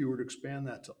 If you were to expand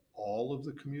that to all of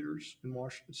the commuters in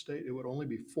Washington State, it would only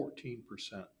be 14%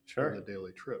 of the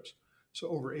daily trips. So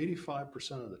over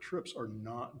 85% of the trips are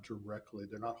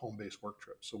they're not home-based work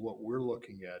trips. So what we're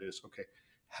looking at is, okay,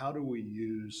 how do we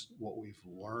use what we've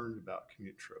learned about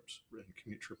commute trips and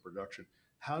commute trip reduction?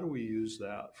 How do we use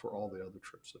that for all the other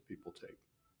trips that people take?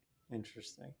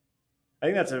 Interesting. I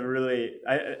think that's a really,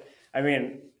 I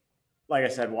mean, like I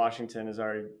said, Washington is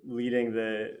already leading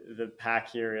the pack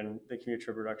here in the commute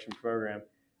trip reduction program.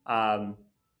 But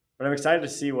I'm excited to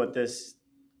see what this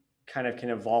kind of can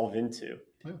evolve into.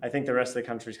 Yeah. I think the rest of the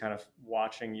country is kind of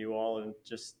watching you all and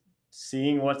just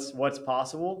seeing what's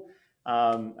possible.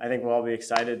 I think we'll all be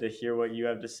excited to hear what you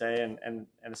have to say, and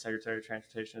the Secretary of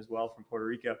Transportation as well from Puerto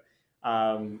Rico,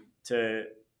 to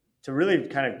really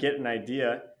kind of get an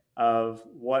idea of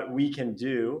what we can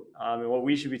do, and what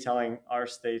we should be telling our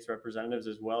state's representatives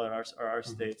as well, and our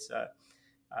state's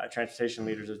transportation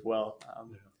leaders as well.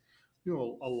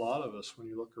 A lot of us, when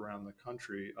you look around the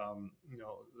country,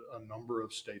 a number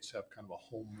of states have kind of a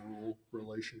home rule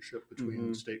relationship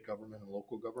between state government and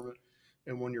local government.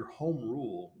 And when you're home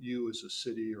rule, you as a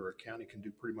city or a county can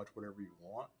do pretty much whatever you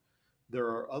want. There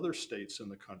are other states in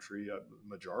the country, a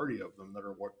majority of them, that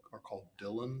are what are called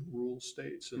Dillon rule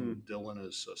states. And Dillon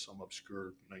is some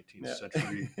obscure 19th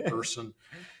century person.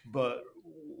 But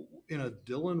in a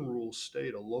Dillon rule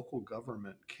state, a local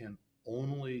government can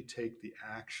only take the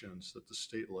actions that the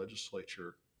state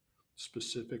legislature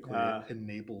specifically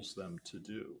enables them to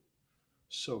do.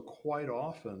 So quite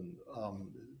often,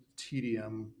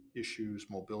 TDM issues,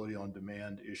 mobility on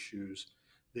demand issues,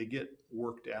 they get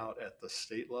worked out at the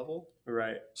state level.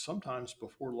 Right. Sometimes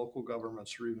before local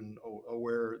governments are even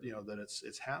aware, that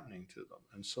it's happening to them.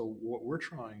 And so what we're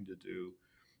trying to do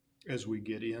as we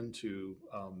get into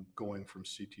going from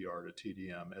CTR to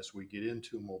TDM, as we get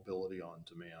into mobility on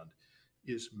demand,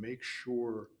 is make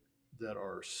sure that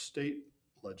our state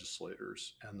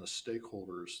legislators and the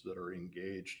stakeholders that are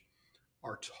engaged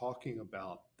are talking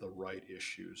about the right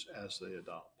issues as they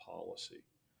adopt policy.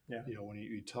 Yeah. When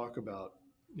you talk about,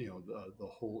 the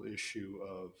whole issue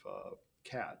of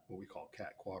CAT, what we call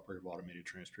CAT, Cooperative Automated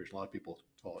Transportation, a lot of people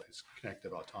call it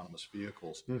connected autonomous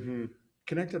vehicles.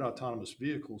 Connected autonomous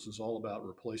vehicles is all about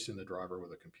replacing the driver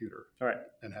with a computer,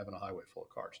 and having a highway full of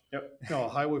cars. Yep. A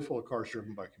highway full of cars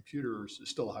driven by computers is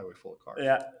still a highway full of cars.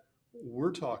 Yeah.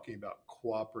 We're talking about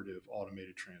cooperative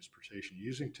automated transportation,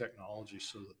 using technology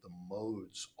so that the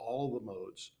modes, all the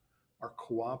modes, are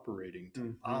cooperating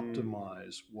to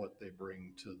optimize what they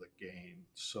bring to the game.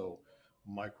 So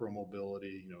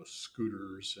micromobility,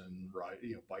 scooters and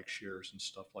bike shares and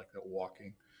stuff like that,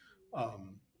 walking,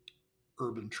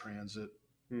 urban transit,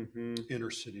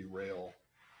 intercity rail,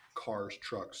 cars,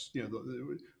 trucks,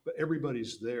 but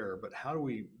everybody's there. But how do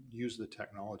we use the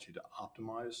technology to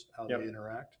optimize how they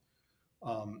interact?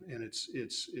 And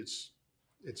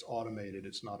it's automated.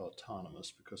 It's not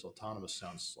autonomous, because autonomous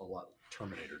sounds a lot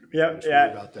Terminator to me.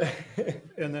 Yeah. About that.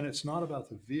 And then it's not about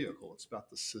the vehicle. It's about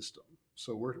the system.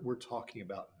 So we're talking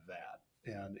about that,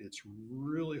 and it's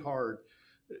really hard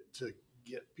to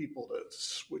get people to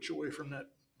switch away from that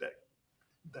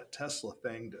Tesla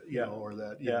thing, or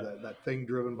that thing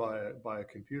driven by a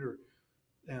computer,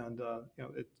 and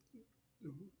it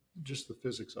just the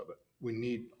physics of it. We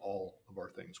need all of our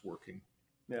things working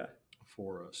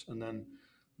for us, and then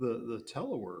the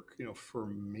telework. For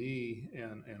me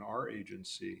and our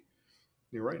agency,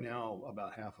 right now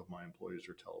about half of my employees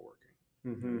are teleworking.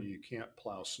 You can't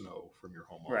plow snow from your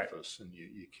home office, and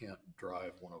you can't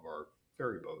drive one of our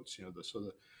ferry boats.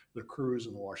 The crews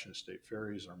in the Washington State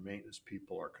ferries, our maintenance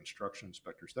people, our construction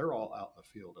inspectors, they're all out in the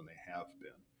field, and they have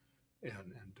been,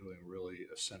 and doing really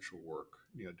essential work,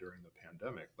 during the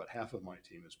pandemic. But half of my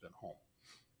team has been home.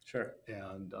 Sure.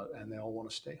 And they all want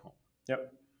to stay home.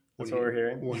 Yep. That's what we're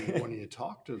hearing. when you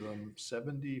talk to them,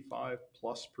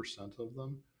 75+% of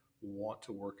them want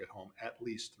to work at home at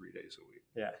least 3 days a week.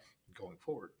 Yeah. Going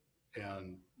forward.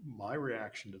 And our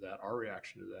reaction to that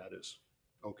is,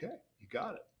 okay, you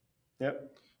got it.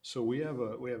 Yep. So we have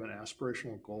an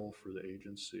aspirational goal for the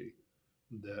agency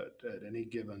that at any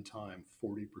given time,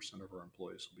 40% of our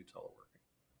employees will be teleworking.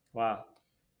 Wow.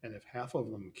 And if half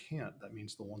of them can't, that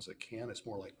means the ones that can, it's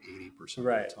more like 80% of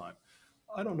the time.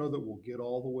 I don't know that we'll get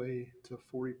all the way to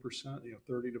 40%,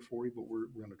 30 to 40, but we're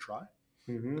going to try.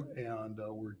 And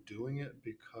we're doing it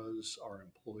because our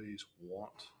employees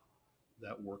want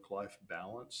that work-life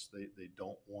balance. They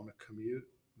don't want to commute.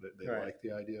 They like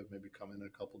the idea of maybe coming in a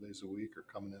couple of days a week or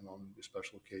coming in on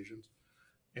special occasions.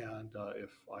 And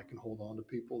if I can hold on to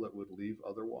people that would leave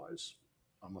otherwise,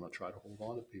 I'm going to try to hold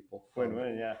on to people.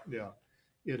 Win-win, yeah. Yeah.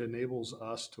 It enables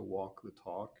us to walk the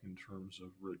talk in terms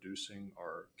of reducing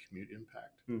our commute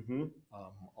impact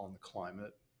on the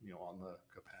climate, on the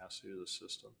capacity of the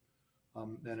system.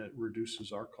 And it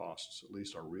reduces our costs, at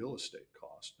least our real estate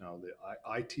costs. Now, the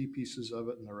IT pieces of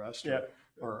it and the rest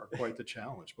are quite the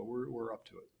challenge, but we're up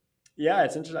to it. Yeah,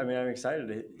 it's interesting. I mean, I'm excited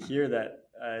to hear that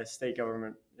state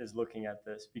government is looking at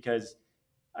this, because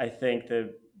I think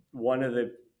that one of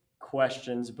the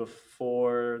questions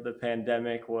before the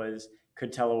pandemic was,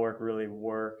 could telework really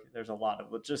work? There's a lot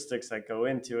of logistics that go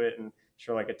into it, and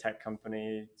sure, like a tech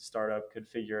company startup could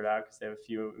figure it out because they have a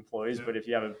few employees. But if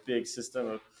you have a big system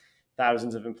of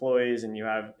thousands of employees and you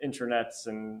have intranets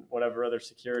and whatever other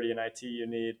security and IT you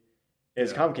need,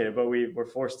 it's complicated. But we were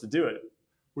forced to do it.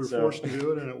 We're forced to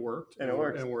do it, and it worked. And it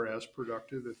worked. And we're as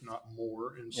productive, if not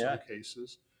more, in some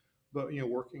cases. But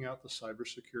working out the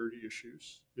cybersecurity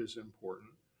issues is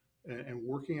important, and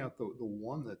working out the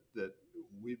one that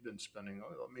we've been spending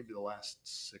maybe the last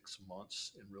 6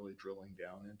 months in really drilling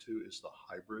down into is the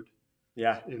hybrid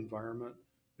environment.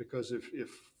 Because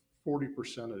if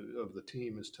 40% of the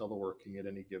team is teleworking at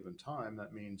any given time,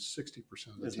 that means 60%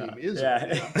 of the team isn't.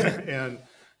 And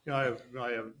I have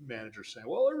managers saying,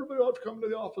 well, everybody ought to come to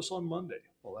the office on Monday.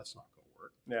 Well, that's not going to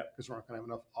work. Yeah. Because we're not going to have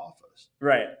enough office.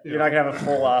 Right. You're not going to have a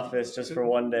full office just for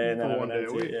one day and then one day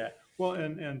a week. Yeah. Well,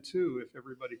 and two, if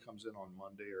everybody comes in on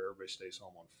Monday or everybody stays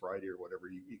home on Friday or whatever,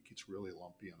 it gets really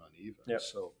lumpy and uneven. Yep.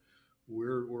 So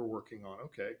we're working on,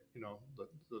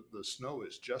 the snow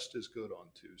is just as good on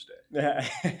Tuesday. Yeah.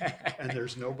 And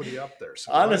there's nobody up there.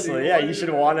 So honestly, you should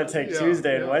want to take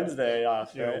Tuesday and Wednesday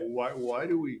off. Right? Why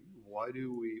do we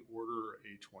order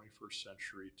a 21st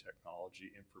century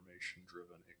technology information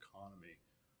driven economy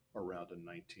around a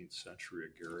 19th century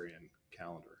agrarian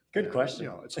calendar? Good question.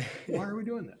 It's like, why are we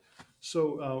doing that?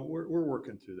 So we're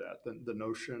working through that. The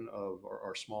notion of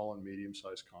our small and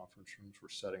medium-sized conference rooms, we're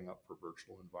setting up for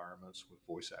virtual environments with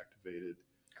voice-activated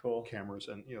cameras.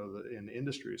 And, the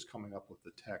industry is coming up with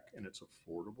the tech, and it's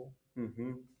affordable.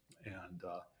 And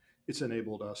it's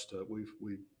enabled us to, we've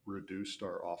reduced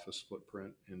our office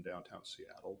footprint in downtown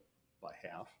Seattle by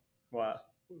half. Wow.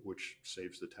 Which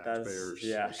saves the taxpayers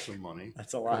some money.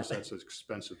 That's a lot. Because that's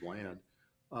expensive land.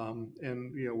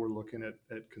 And we're looking at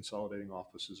consolidating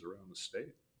offices around the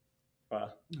state.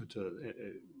 Wow.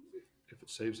 If it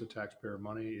saves the taxpayer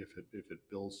money, if it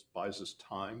buys us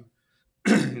time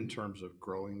in terms of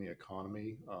growing the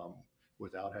economy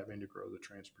without having to grow the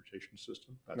transportation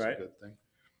system, that's a good thing.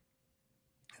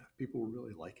 And if people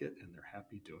really like it and they're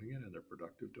happy doing it and they're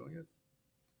productive doing it,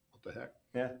 what the heck?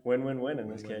 Yeah, win-win-win in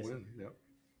this case. Yep.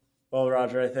 Well,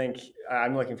 Roger, I think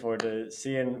I'm looking forward to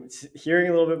hearing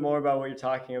a little bit more about what you're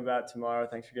talking about tomorrow.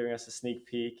 Thanks for giving us a sneak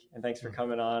peek, and thanks for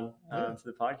coming on to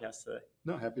the podcast today.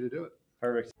 No, happy to do it.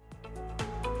 Perfect.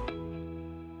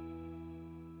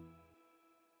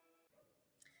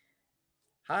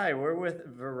 Hi, we're with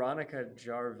Veronica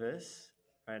Jarvis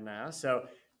right now. So,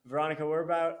 Veronica, we're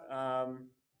about,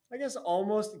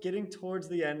 almost getting towards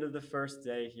the end of the first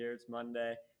day here. It's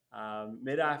Monday,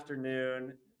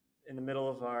 mid-afternoon. in the middle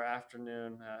of our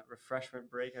afternoon refreshment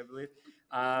break, I believe.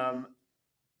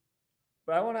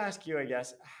 But I want to ask you, I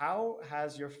guess, how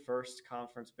has your first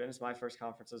conference been? It's my first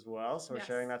conference as well, so we're Yes.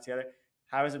 sharing that together.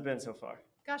 How has it been so far?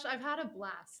 Gosh, I've had a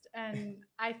blast. And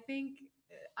I think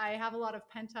I have a lot of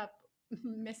pent up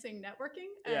missing networking.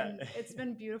 And Yeah. it's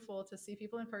been beautiful to see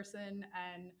people in person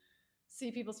and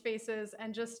see people's faces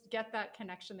and just get that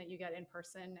connection that you get in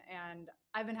person. And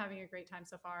I've been having a great time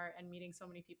so far and meeting so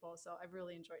many people. So I've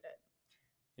really enjoyed it.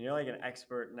 And you're like an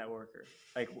expert networker.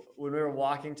 Like when we were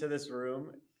walking to this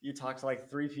room, you talked to like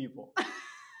 3 people.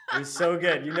 It was so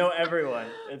good. You know everyone.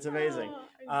 It's amazing.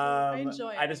 I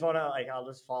enjoy it. I just want to I'll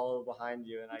just follow behind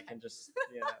you and I can just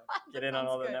get in on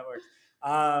all the good. networks.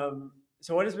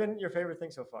 So what has been your favorite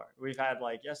thing so far? We've had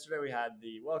yesterday we had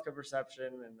the welcome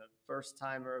reception and the first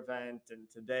timer event, and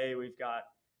today we've got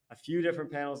a few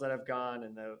different panels that have gone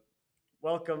and the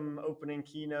welcome opening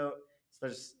keynote. So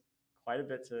there's quite a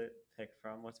bit to pick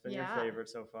from. What's been your favorite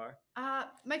so far?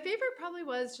 My favorite probably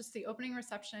was just the opening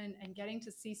reception and getting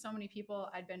to see so many people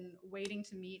I'd been waiting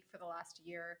to meet for the last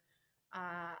year.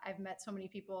 I've met so many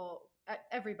people,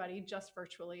 everybody just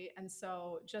virtually. And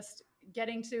so just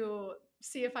getting to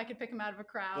see if I could pick them out of a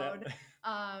crowd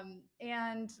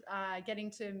and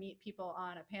getting to meet people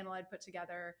on a panel I'd put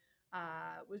together.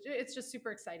 It's just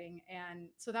super exciting. And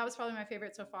so that was probably my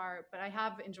favorite so far, but I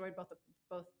have enjoyed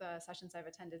both the sessions I've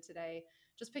attended today.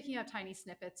 Just picking up tiny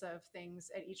snippets of things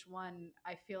at each one,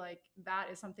 I feel like that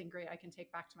is something great I can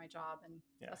take back to my job, and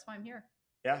that's why I'm here.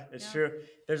 Yeah, it's true.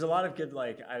 There's a lot of good,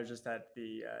 I was just at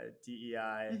the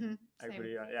DEI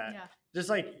equity.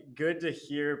 Just good to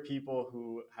hear people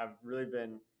who have really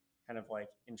been kind of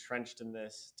entrenched in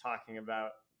this, talking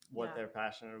about what they're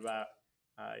passionate about.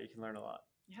 You can learn a lot.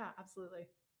 Yeah, absolutely.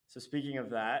 So speaking of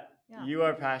that, you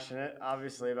are passionate,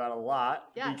 obviously, about a lot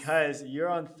because you're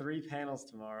on 3 panels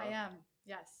tomorrow. I am.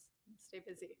 Yes. Stay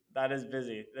busy. That is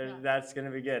busy. That's going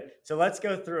to be good. So let's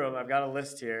go through them. I've got a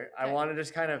list here. Okay. I want to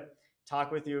just kind of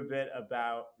talk with you a bit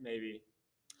about maybe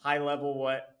high level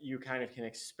what you kind of can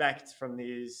expect from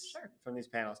these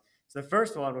panels. So the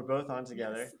first one we're both on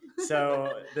together. Yes.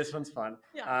 So this one's fun.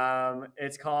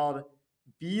 It's called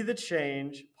Be the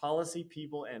Change, Policy,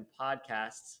 People, and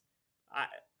Podcasts.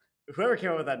 Whoever came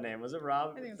up with that name, was it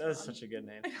Rob? That was such a good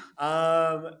name.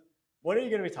 What are you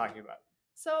going to be talking about?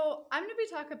 So I'm going to be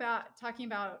talking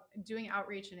about doing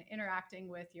outreach and interacting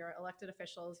with your elected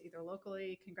officials, either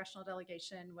locally, congressional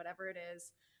delegation, whatever it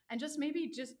is, and just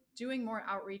doing more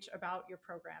outreach about your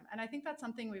program. And I think that's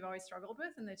something we've always struggled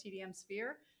with in the TDM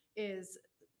sphere is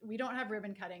we don't have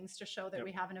ribbon cuttings to show that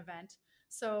we have an event.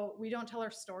 So we don't tell our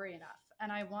story enough.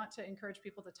 And I want to encourage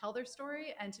people to tell their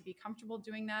story and to be comfortable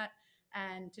doing that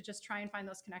and to just try and find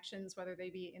those connections, whether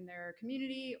they be in their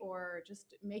community or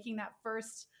just making that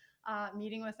first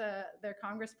meeting with their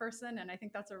congressperson. And I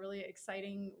think that's a really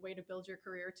exciting way to build your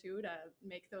career too, to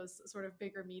make those sort of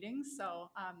bigger meetings.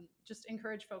 So just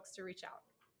encourage folks to reach out.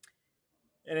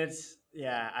 And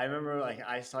I remember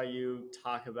I saw you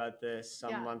talk about this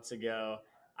some months ago.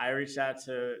 I reached out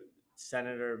to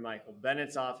Senator Michael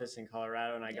Bennett's office in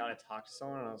Colorado, and I got to talk to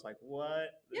someone, and I was like,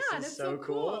 "What? This is so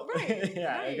cool!" Right?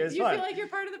 Right. It was you fun. Feel like you're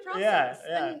part of the process.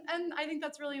 Yeah. And I think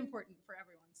that's really important for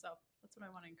everyone. So that's what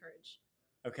I want to encourage.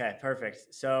 Okay,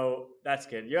 perfect. So that's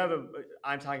good.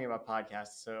 I'm talking about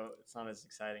podcasts, so it's not as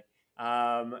exciting.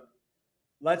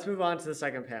 Let's move on to the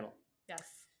second panel.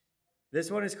 Yes.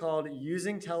 This one is called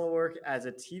Using Telework as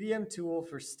a TDM Tool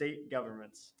for State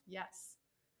Governments. Yes.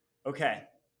 Okay.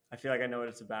 I feel like I know what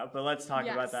it's about, but let's talk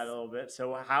about that a little bit.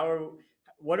 So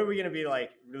what are we going to be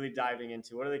really diving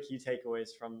into? What are the key takeaways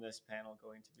from this panel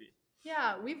going to be?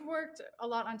 Yeah, we've worked a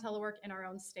lot on telework in our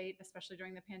own state, especially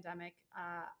during the pandemic.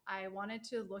 I wanted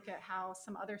to look at how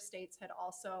some other states had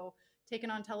also taken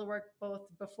on telework both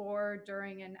before,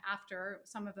 during, and after.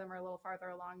 Some of them are a little farther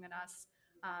along than us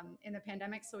in the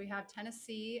pandemic. So we have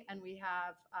Tennessee and we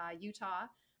have Utah,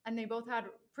 and they both had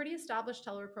pretty established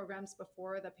telework programs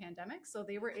before the pandemic. So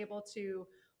they were able to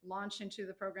launch into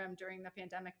the program during the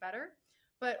pandemic better.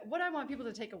 But what I want people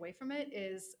to take away from it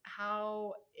is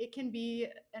how it can be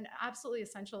an absolutely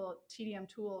essential TDM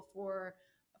tool for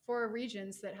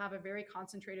regions that have a very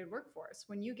concentrated workforce.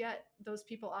 When you get those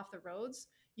people off the roads,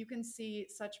 you can see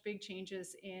such big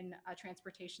changes in a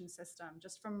transportation system.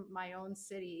 Just from my own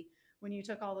city, when you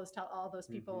took all those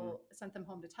people, sent them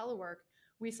home to telework,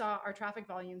 we saw our traffic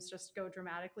volumes just go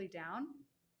dramatically down.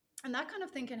 And that kind of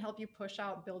thing can help you push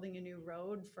out building a new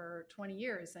road for 20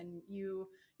 years. And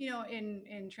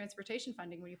in transportation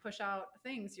funding, when you push out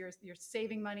things, you're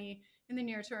saving money in the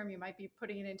near term. You might be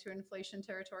putting it into inflation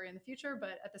territory in the future,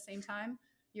 but at the same time,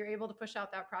 you're able to push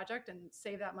out that project and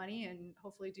save that money and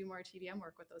hopefully do more TDM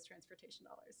work with those transportation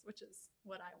dollars, which is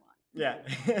what I want.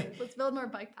 Yeah. Let's build more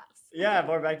bike paths. Yeah,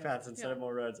 more bike paths instead of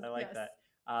more roads. I like Yes.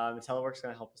 that. Telework's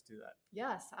going to help us do that.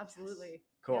 Yes, absolutely.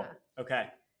 Cool. Yeah. Okay.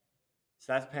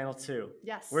 So that's panel 2.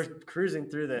 Yes. We're cruising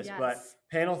through this, Yes. but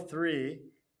panel 3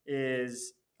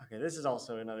 is, okay, this is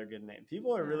also another good name.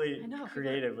 People are really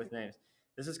creative with names.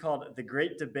 This is called The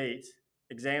Great Debate,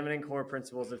 Examining Core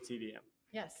Principles of TDM.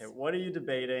 Yes. Okay, what are you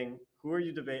debating? Who are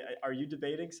you debating? Are you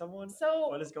debating someone? So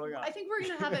what is going on? I think we're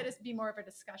going to have it as be more of a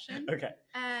discussion. Okay.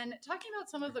 And talking about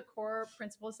some of the core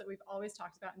principles that we've always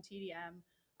talked about in TDM,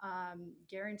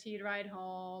 guaranteed ride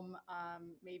home,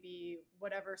 maybe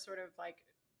whatever sort of like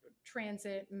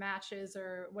transit matches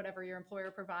or whatever your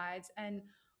employer provides. And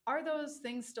are those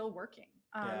things still working?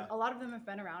 A lot of them have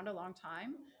been around a long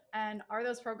time. And are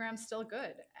those programs still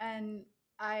good? And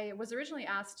I was originally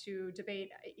asked to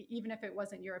debate, even if it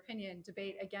wasn't your opinion,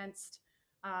 debate against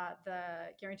the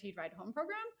Guaranteed Ride Home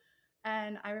program.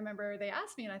 And I remember they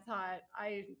asked me and I thought,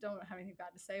 I don't have anything bad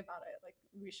to say about it. Like,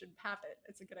 we should have it.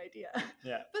 It's a good idea.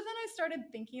 Yeah. But then I started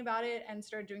thinking about it and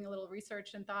started doing a little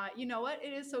research and thought, you know what?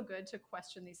 It is so good to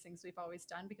question these things we've always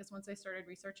done, because once I started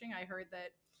researching, I heard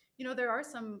that, you know, there are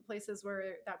some places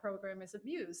where that program is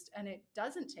abused and it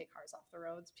doesn't take cars off the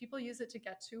roads. People use it to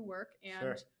get to work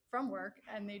and from work,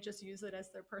 and they just use it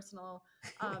as their personal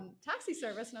taxi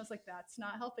service. And I was like, that's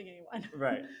not helping anyone.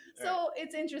 Right. So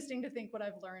it's interesting to think what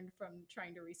I've learned from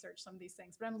trying to research some of these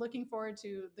things. But I'm looking forward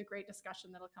to the great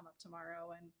discussion that'll come up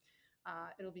tomorrow, and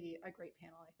it'll be a great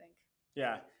panel, I think.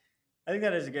 Yeah. I think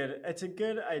that is it's a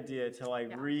good idea to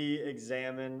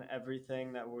re-examine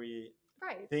everything that we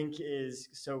think is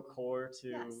so core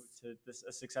to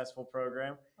a successful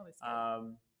program.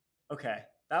 Okay.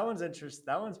 That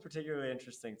one's particularly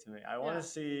interesting to me. I want to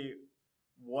see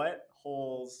what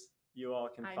holes you all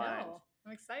can find. I know.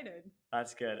 I'm excited.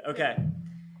 That's good. Okay.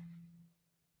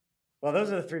 Well,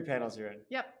 those are the 3 panels you're in.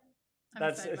 Yep.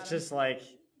 It's just like,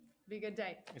 be a good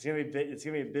day. It's gonna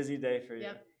be a busy day for you.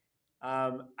 Yep.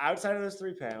 Outside of those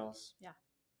 3 panels,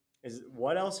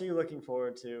 what else are you looking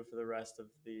forward to for the rest of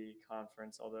the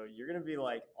conference? Although you're going to be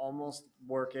like almost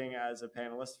working as a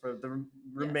panelist for the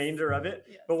remainder of it.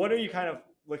 Yes. But what are you kind of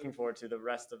looking forward to the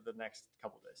rest of the next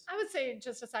couple of days? I would say,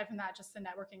 just aside from that, just the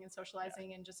networking and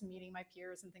socializing and just meeting my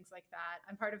peers and things like that.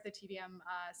 I'm part of the TDM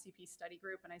CP study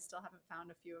group, and I still haven't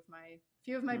found a few of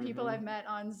my people I've met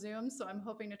on Zoom. So I'm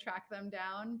hoping to track them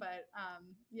down. But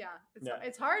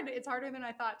it's hard. It's harder than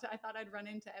I thought. I thought I'd run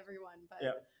into everyone, but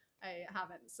I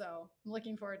haven't. So I'm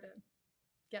looking forward to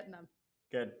getting them.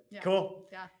 Good. Yeah. Cool.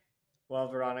 Yeah. Well,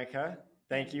 Veronica,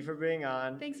 thank you for being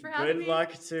on. Thanks for having me. Good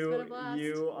luck to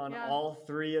you on all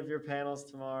 3 of your panels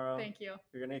tomorrow. Thank you.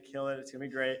 You're going to kill it. It's going to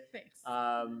be great. Thanks.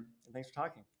 And thanks for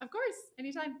talking. Of course.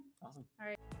 Anytime. Awesome. All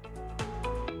right.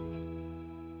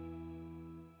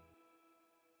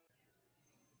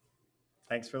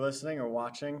 Thanks for listening or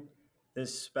watching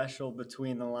this special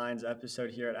Between the Lines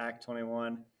episode here at Act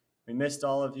 21. We missed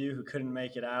all of you who couldn't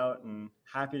make it out, and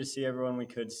happy to see everyone we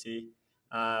could see.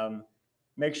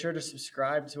 Make sure to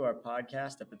subscribe to our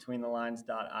podcast at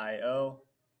betweenthelines.io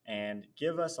and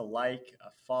give us a like,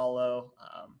 a follow,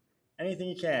 anything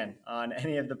you can on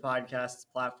any of the podcast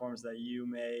platforms that you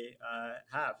may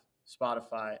have.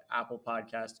 Spotify, Apple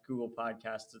Podcasts, Google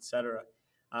Podcasts, etc.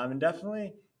 And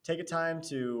definitely take a time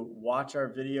to watch our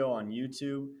video on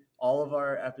YouTube. All of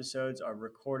our episodes are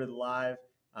recorded live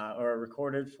or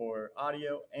recorded for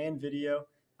audio and video.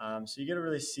 So you get to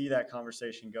really see that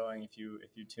conversation going if you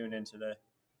tune into the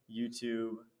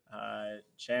YouTube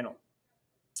channel.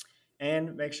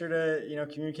 And make sure to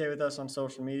communicate with us on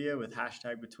social media with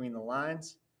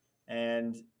 #BetweenTheLines.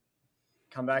 And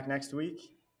come back next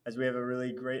week as we have a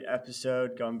really great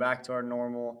episode going back to our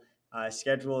normal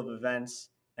schedule of events.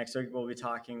 Next week we'll be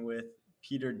talking with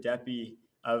Peter Deppy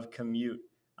of Commute.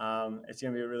 It's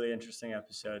going to be a really interesting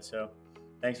episode. So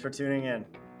thanks for tuning in.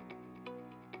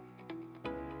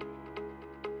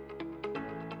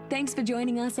 Thanks for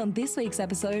joining us on this week's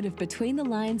episode of Between the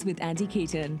Lines with Andy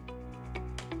Keaton.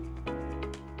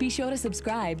 Be sure to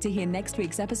subscribe to hear next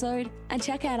week's episode and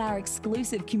check out our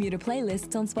exclusive commuter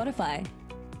playlists on Spotify.